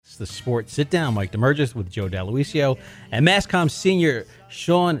the Sports Sitdown. Mike Damergis with Joe D'Aloisio and Masscom Senior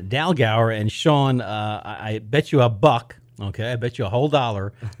Sean Dallgauer. And Sean, I bet you $1. Okay, I bet you a whole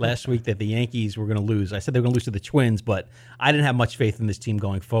 $1 last week that the Yankees were going to lose. I said they were going to lose to the Twins, but I didn't have much faith in this team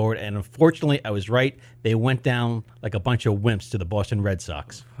going forward. And unfortunately, I was right. They went down like a bunch of wimps to the Boston Red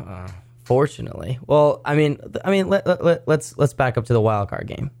Sox. Fortunately, well, let's back up to the wild card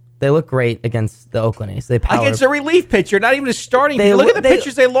game. They look great against the Oakland A's. Against a relief pitcher, not even a starting pitcher. Look at the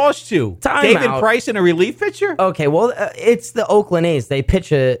pitchers they lost to. David Price and a relief pitcher? Okay, well, it's the Oakland A's. They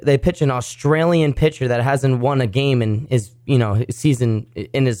pitch an Australian pitcher that hasn't won a game in his season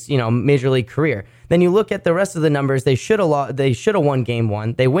in his major league career. Then you look at the rest of the numbers. They should have won game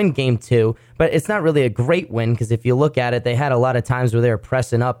 1. They win game 2, but it's not really a great win because if you look at it, they had a lot of times where they were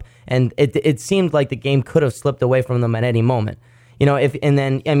pressing up, and it seemed like the game could have slipped away from them at any moment.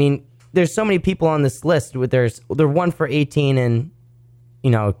 There's so many people on this list. They're 1 for 18 in,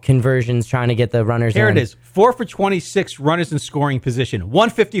 conversions trying to get the runners Here in. it is. 4 for 26 runners in scoring position.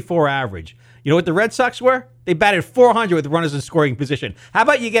 154 average. You know what the Red Sox were? They batted 400 with runners in scoring position. How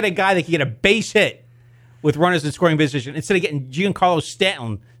about you get a guy that can get a base hit with runners in scoring position instead of getting Giancarlo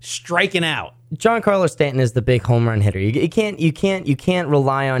Stanton striking out? Giancarlo Stanton is the big home run hitter. You can't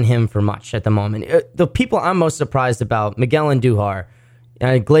rely on him for much at the moment. The people I'm most surprised about, Miguel Andujar,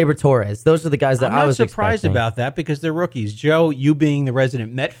 Gleyber Torres, those are the guys that I was surprised expecting. about that because they're rookies. Joe, you being the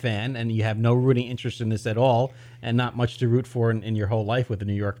resident Met fan, and you have no rooting interest in this at all, and not much to root for in your whole life with the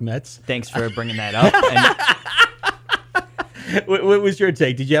New York Mets. Thanks for bringing that up. What was your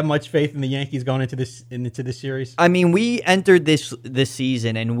take? Did you have much faith in the Yankees going into this series? I mean, we entered this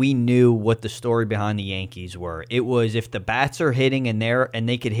season and we knew what the story behind the Yankees were. It was if the bats are hitting and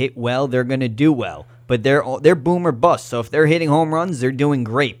they could hit well, they're going to do well. But they're boom or bust. So if they're hitting home runs, they're doing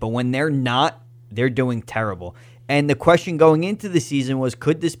great. But when they're not, they're doing terrible. And the question going into the season was,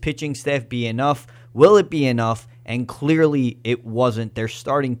 could this pitching staff be enough? Will it be enough? And clearly it wasn't. Their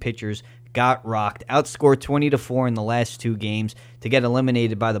starting pitchers got rocked, outscored 20-4 in the last 2 games to get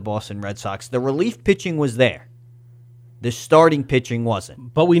eliminated by the Boston Red Sox. The relief pitching was there. The starting pitching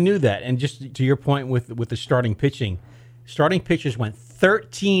wasn't. But we knew that. And just to your point with the starting pitching, starting pitchers went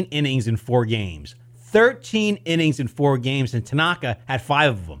 13 innings in 4 games. 13 innings in 4 games, and Tanaka had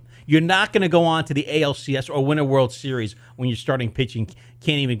 5 of them. You're not going to go on to the ALCS or win a World Series when your starting pitching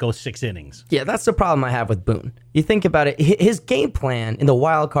can't even go 6 innings. Yeah, that's the problem I have with Boone. You think about it, his game plan in the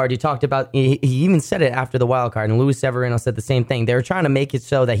wild card, you talked about, he even said it after the wild card, and Luis Severino said the same thing. They were trying to make it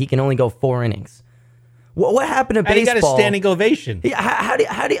so that he can only go 4 innings. What happened to baseball? And he got a standing ovation.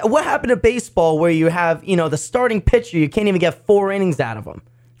 What happened to baseball where you have, the starting pitcher, you can't even get 4 innings out of him?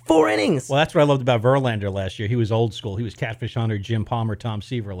 4 innings. Well, that's what I loved about Verlander last year. He was old school. He was catfish hunter, Jim Palmer, Tom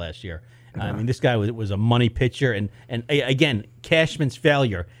Seaver last year. I mean, this guy was a money pitcher. And again, Cashman's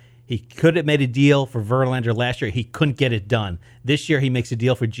failure. He could have made a deal for Verlander last year. He couldn't get it done. This year, he makes a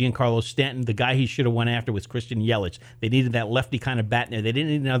deal for Giancarlo Stanton. The guy he should have went after was Christian Yellich. They needed that lefty kind of bat in there. They didn't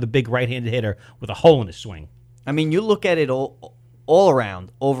need another big right-handed hitter with a hole in his swing. I mean, you look at it all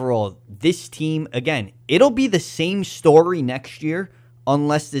around, overall, this team, again, it'll be the same story next year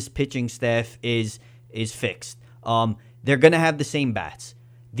unless this pitching staff is fixed. They're going to have the same bats.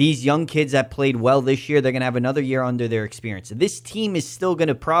 These young kids that played well this year, they're going to have another year under their experience. This team is still going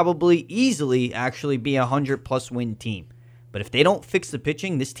to probably easily actually be a 100-plus win team. But if they don't fix the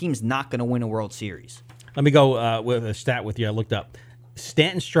pitching, this team's not going to win a World Series. Let me go with a stat with you. I looked up.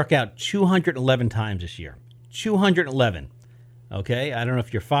 Stanton struck out 211 times this year. 211. Okay? I don't know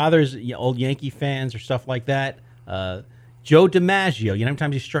if your father's old Yankee fans or stuff like that. Joe DiMaggio, you know how many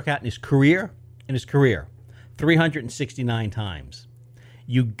times he struck out in his career? 369 times.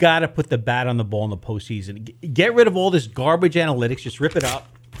 You got to put the bat on the ball in the postseason. Get rid of all this garbage analytics. Just rip it up,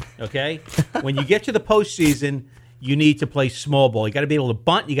 okay? When you get to the postseason, you need to play small ball. You got to be able to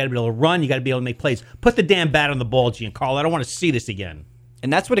bunt. You got to be able to run. You got to be able to make plays. Put the damn bat on the ball, Giancarlo. I don't want to see this again.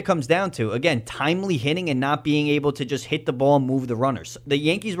 And that's what it comes down to. Again, timely hitting and not being able to just hit the ball and move the runners. The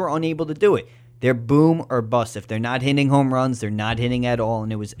Yankees were unable to do it. They're boom or bust. If they're not hitting home runs, they're not hitting at all,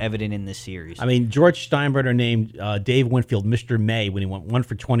 and it was evident in this series. I mean, George Steinbrenner named Dave Winfield Mr. May when he went 1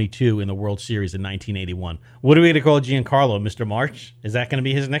 for 22 in the World Series in 1981. What are we going to call Giancarlo, Mr. March? Is that going to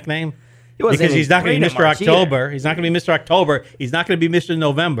be his nickname? Because he's not going to be Mr. October. He's not going to be Mr. October. He's not going to be Mr.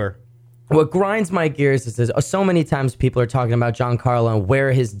 November. What grinds my gears is this. So many times people are talking about Giancarlo and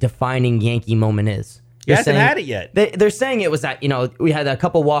where his defining Yankee moment is. He hasn't had it yet. They're saying it was that, we had a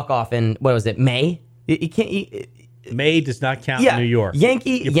couple walk-off in, what was it, May? May does not count Yeah, in New York.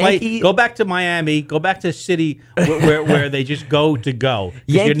 Yankee. Go back to Miami. Go back to a city where they just go to go.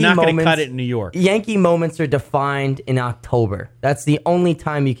 You're not going to cut it in New York. Yankee moments are defined in October. That's the only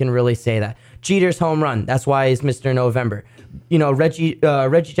time you can really say that. Jeter's home run. That's why he's Mr. November.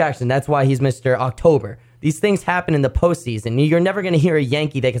 Reggie Jackson. That's why he's Mr. October. These things happen in the postseason. You're never going to hear a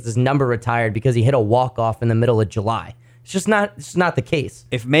Yankee that gets his number retired because he hit a walk-off in the middle of July. It's just not the case.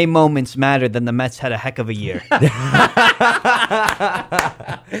 If May moments matter, then the Mets had a heck of a year.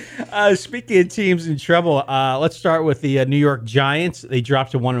 Speaking of teams in trouble, let's start with the New York Giants. They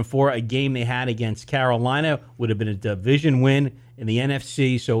dropped to 1-4. A game they had against Carolina would have been a division win in the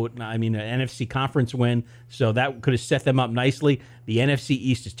NFC. So, an NFC conference win. So that could have set them up nicely. The NFC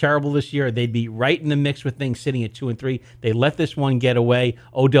East is terrible this year. They'd be right in the mix with things sitting at 2-3. They let this one get away.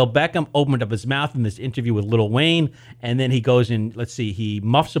 Odell Beckham opened up his mouth in this interview with Lil Wayne, and then he goes in, he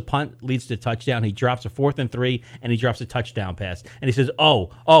muffs a punt, leads to a touchdown. He drops a 4th and 3, and he drops a touchdown pass. And he says,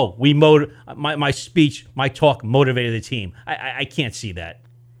 my speech, my talk motivated the team. I can't see that.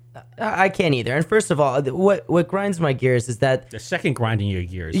 I can't either. And first of all, what grinds my gears is that the second grinding your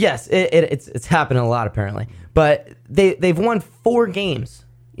gears. Yes, it's happening a lot apparently. But they've won 4 games,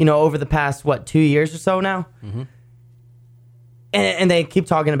 over the past 2 years or so now. Mm-hmm. And they keep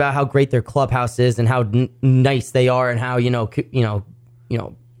talking about how great their clubhouse is and how nice they are and how how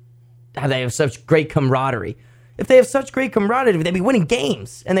they have such great camaraderie. If they have such great camaraderie, they'd be winning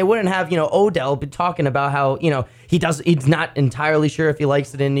games, and they wouldn't have Odell be talking about how he's not entirely sure if he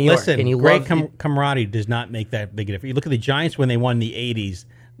likes it in New York. Listen, and he great camaraderie does not make that big a difference. You look at the Giants when they won in the '80s.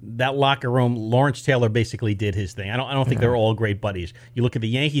 That locker room, Lawrence Taylor basically did his thing. I don't think they're all great buddies. You look at the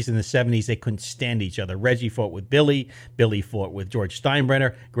Yankees in the '70s; they couldn't stand each other. Reggie fought with Billy. Billy fought with George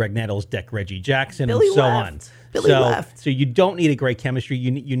Steinbrenner. Greg Nettles decked Reggie Jackson, Billy and so left. on. Billy left. So you don't need a great chemistry.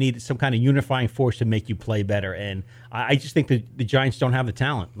 You need some kind of unifying force to make you play better. And I just think that the Giants don't have the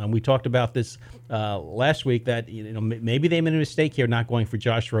talent. And we talked about this last week that maybe they made a mistake here not going for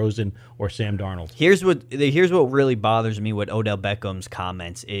Josh Rosen or Sam Darnold. Here's what really bothers me with Odell Beckham's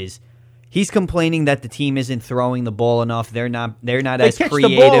comments is he's complaining that the team isn't throwing the ball enough. They're not as creative. They catch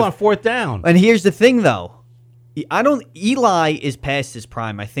the ball on 4th down. And here's the thing, though. Eli is past his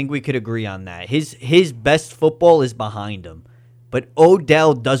prime. I think we could agree on that. His best football is behind him. But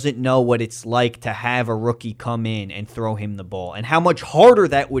Odell doesn't know what it's like to have a rookie come in and throw him the ball and how much harder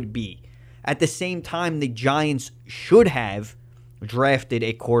that would be. At the same time, the Giants should have drafted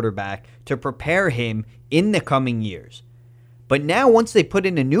a quarterback to prepare him in the coming years. But now once they put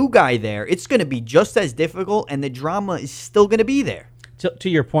in a new guy there, it's going to be just as difficult and the drama is still going to be there.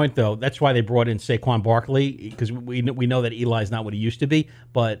 To your point, though, that's why they brought in Saquon Barkley, because we know that Eli's not what he used to be,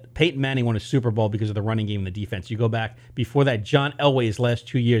 but Peyton Manning won a Super Bowl because of the running game and the defense. You go back before that, John Elway's last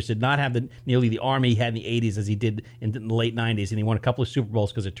 2 years did not have nearly the arm he had in the 80s as he did in the late 90s, and he won a couple of Super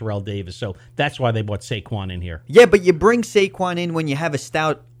Bowls because of Terrell Davis. So that's why they brought Saquon in here. Yeah, but you bring Saquon in when you have a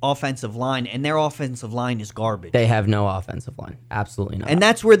stout offensive line, and their offensive line is garbage. They have no offensive line. Absolutely not. And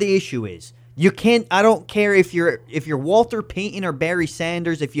that's where the issue is. You can't. I don't care if you're Walter Payton or Barry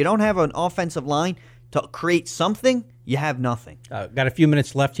Sanders. If you don't have an offensive line to create something, you have nothing. Got a few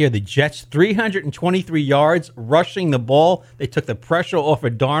minutes left here. The Jets, 323 yards rushing the ball. They took the pressure off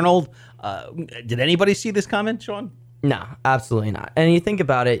of Darnold. Did anybody see this comment, Sean? No, absolutely not. And you think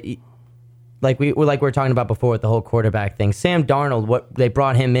about it, like we were talking about before with the whole quarterback thing. Sam Darnold, what they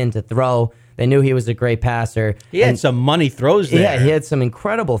brought him in to throw. They knew he was a great passer. He had some money throws there. Yeah, he had some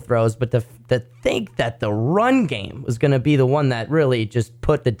incredible throws, but to think that the run game was going to be the one that really just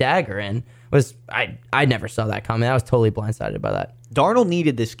put the dagger in was I never saw that coming. I was totally blindsided by that. Darnold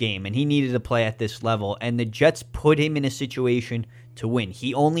needed this game, and he needed to play at this level, and the Jets put him in a situation to win.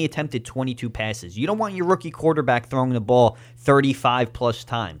 He only attempted 22 passes. You don't want your rookie quarterback throwing the ball 35-plus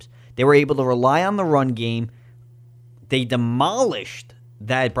times. They were able to rely on the run game. They demolished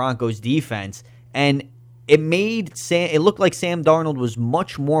that Broncos defense, and it looked like Sam Darnold was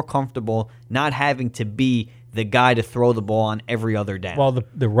much more comfortable not having to be the guy to throw the ball on every other down. Well,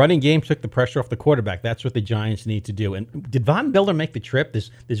 the running game took the pressure off the quarterback. That's what the Giants need to do. And did Von Miller make the trip?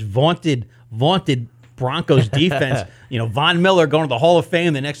 This vaunted Broncos defense. Von Miller going to the Hall of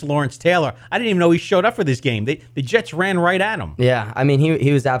Fame, the next Lawrence Taylor. I didn't even know he showed up for this game. The Jets ran right at him. Yeah, I mean,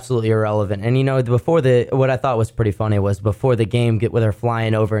 he was absolutely irrelevant. And, before what I thought was pretty funny was before the game, where they're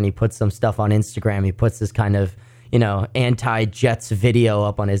flying over and he puts some stuff on Instagram, he puts this kind of, anti-Jets video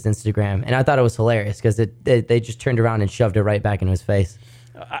up on his Instagram. And I thought it was hilarious because they just turned around and shoved it right back in his face.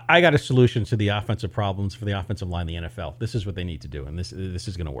 I got a solution to the offensive problems for the offensive line in the NFL. This is what they need to do, and this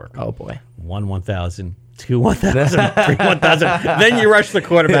is going to work. Oh, boy. 1,000 2 1,000, 3 1,000. Then you rush the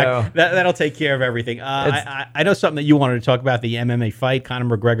quarterback. Yeah. That'll take care of everything. I know something that you wanted to talk about, the MMA fight.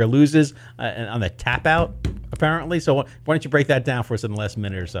 Conor McGregor loses on the tap out, apparently. So why don't you break that down for us in the last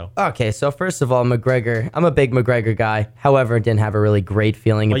minute or so? Okay, so first of all, McGregor, I'm a big McGregor guy. However, didn't have a really great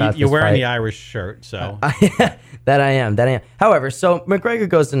feeling about this you're wearing fight. the Irish shirt, so. That I am. However, so McGregor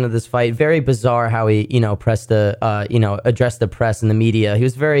goes into this fight, very bizarre how he, addressed the press and the media. He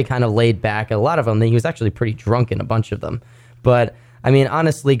was very kind of laid back. A lot of them, he was actually pretty drunk in a bunch of them. But, I mean,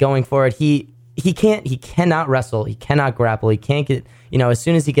 honestly, going forward, he cannot wrestle. He cannot grapple. He can't get, as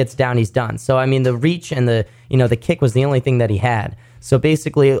soon as he gets down, he's done. So, I mean, the reach and the kick was the only thing that he had. So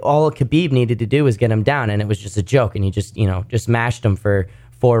basically, all Khabib needed to do was get him down, and it was just a joke. And he just mashed him for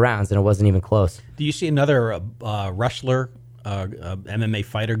 4 rounds, and it wasn't even close. Do you see another wrestler, MMA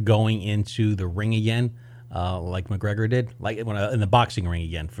fighter, going into the ring again, like McGregor did, like in the boxing ring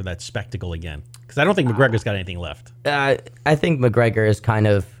again, for that spectacle again? Because I don't think McGregor's got anything left. I think McGregor has kind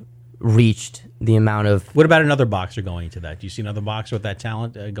of reached the amount of... What about another boxer going into that? Do you see another boxer with that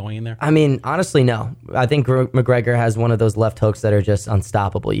talent going in there? I mean, honestly, no. I think McGregor has one of those left hooks that are just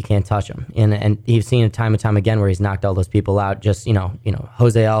unstoppable. You can't touch him. And you've seen it time and time again where he's knocked all those people out. Just,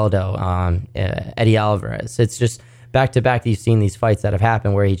 Jose Aldo, Eddie Alvarez. It's just back-to-back that you've seen these fights that have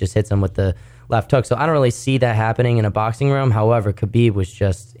happened where he just hits them with the left hook. So I don't really see that happening in a boxing room. However, Khabib was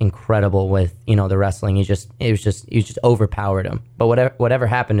just incredible with, the wrestling. He just overpowered him. But whatever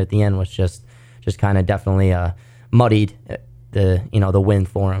happened at the end was just kind of definitely muddied the win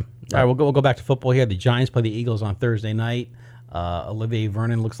for him. All right, we'll go back to football here. The Giants play the Eagles on Thursday night. Olivier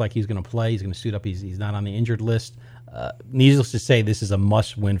Vernon looks like he's going to play. He's going to suit up. He's not on the injured list. Needless to say, this is a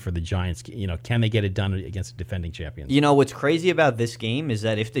must-win for the Giants. Can they get it done against the defending champions? What's crazy about this game is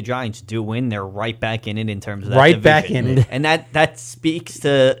that if the Giants do win, they're right back in it in terms of that right division. back in it, and that speaks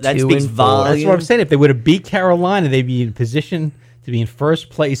volume. That's what I'm saying. If they would have beat Carolina, they'd be in position to be in first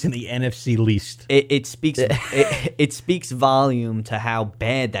place in the NFC least. It speaks it speaks volume to how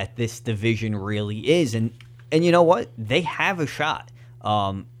bad that this division really is, and you know what? They have a shot.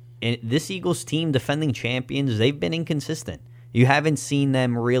 And this Eagles team, defending champions, they've been inconsistent. You haven't seen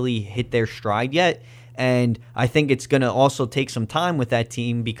them really hit their stride yet. And I think it's going to also take some time with that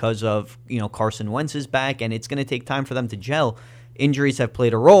team because of, Carson Wentz is back, and it's going to take time for them to gel. Injuries have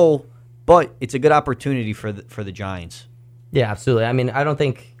played a role, but it's a good opportunity for the Giants. Yeah, absolutely. I mean, I don't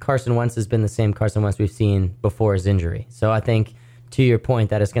think Carson Wentz has been the same Carson Wentz we've seen before his injury. So I think, to your point,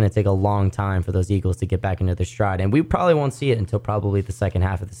 that it's going to take a long time for those Eagles to get back into their stride. And we probably won't see it until probably the second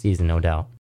half of the season, no doubt.